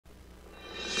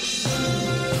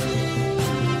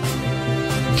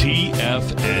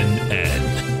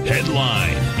TFNN.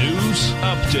 Headline News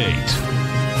Update.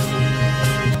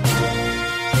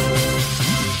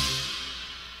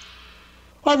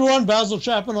 Hi everyone, Basil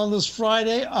Chapman on this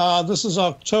Friday. This is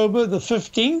October the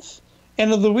 15th,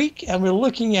 end of the week, and we're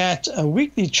looking at a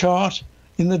weekly chart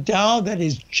in the Dow that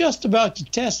is just about to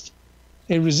test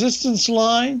a resistance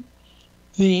line.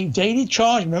 The daily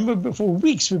chart, remember for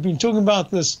weeks we've been talking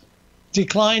about this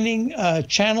declining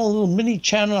channel, little mini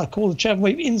channel I call the Chapman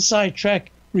Wave inside track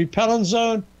repellent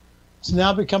zone. It's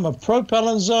now become a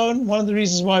propellant zone. One of the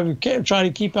reasons why we try to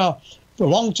keep our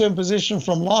long-term position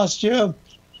from last year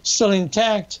still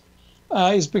intact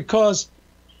is because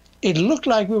it looked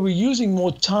like we were using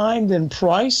more time than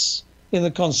price in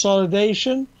the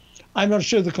consolidation. I'm not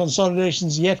sure the consolidation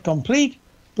is yet complete,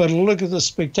 but look at the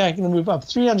spectacular move up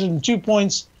 302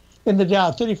 points in the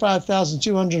Dow,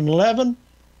 35,211.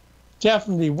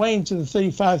 Definitely way into the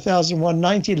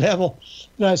 35,190 level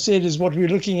that I said is what we're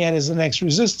looking at as the next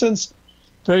resistance.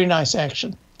 Very nice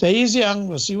action. Day is young.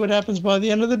 We'll see what happens by the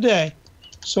end of the day.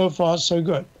 So far, so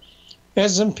good.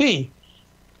 S&P,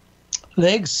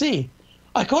 leg C.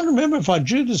 I can't remember if I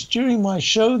drew this during my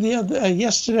show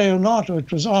yesterday or not, or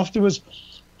it was afterwards.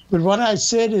 But what I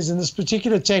said is in this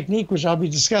particular technique, which I'll be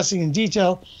discussing in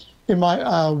detail in my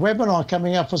webinar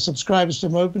coming up for subscribers to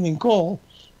my opening call,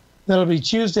 that'll be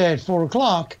Tuesday at 4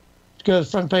 o'clock. Go to the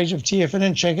front page of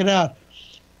TFNN, check it out.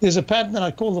 There's a pattern that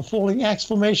I call the falling axe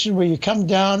formation where you come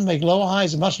down, make lower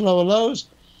highs and much lower lows.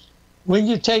 When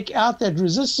you take out that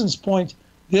resistance point,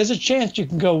 there's a chance you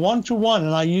can go one-to-one,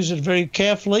 and I use it very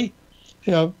carefully,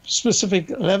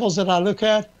 specific levels that I look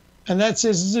at, and that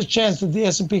says there's a chance that the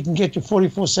S&P can get to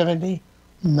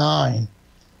 4479.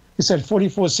 It's at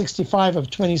 4465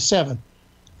 of 27.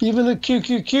 Even the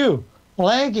QQQ,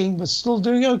 lagging but still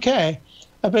doing okay,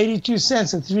 up 82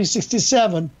 cents at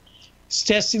 367. It's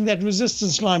testing that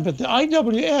resistance line, but the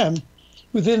IWM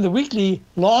within the weekly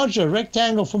larger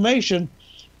rectangle formation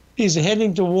is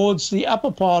heading towards the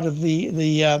upper part of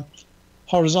the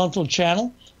horizontal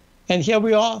channel. And here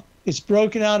we are. It's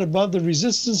broken out above the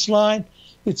resistance line.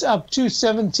 It's up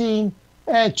 217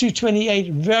 and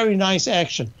 228. Very nice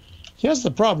action. Here's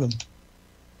the problem.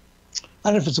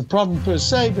 I don't know if it's a problem per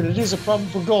se, but it is a problem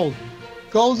for gold.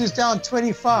 Gold is down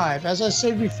 25. As I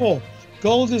said before,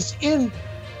 gold is in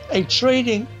a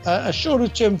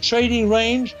shorter-term trading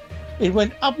range. It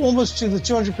went up almost to the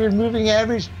 200-period moving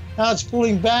average. Now it's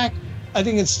pulling back. I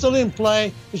think it's still in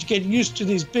play. We should get used to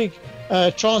these big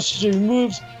transitory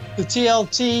moves. The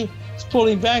TLT is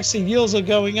pulling back, so yields are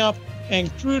going up.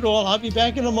 And crude oil, I'll be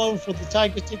back in a moment for the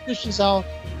Tiger Technicians Hour.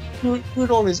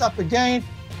 Crude oil is up again.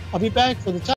 I'll be back for the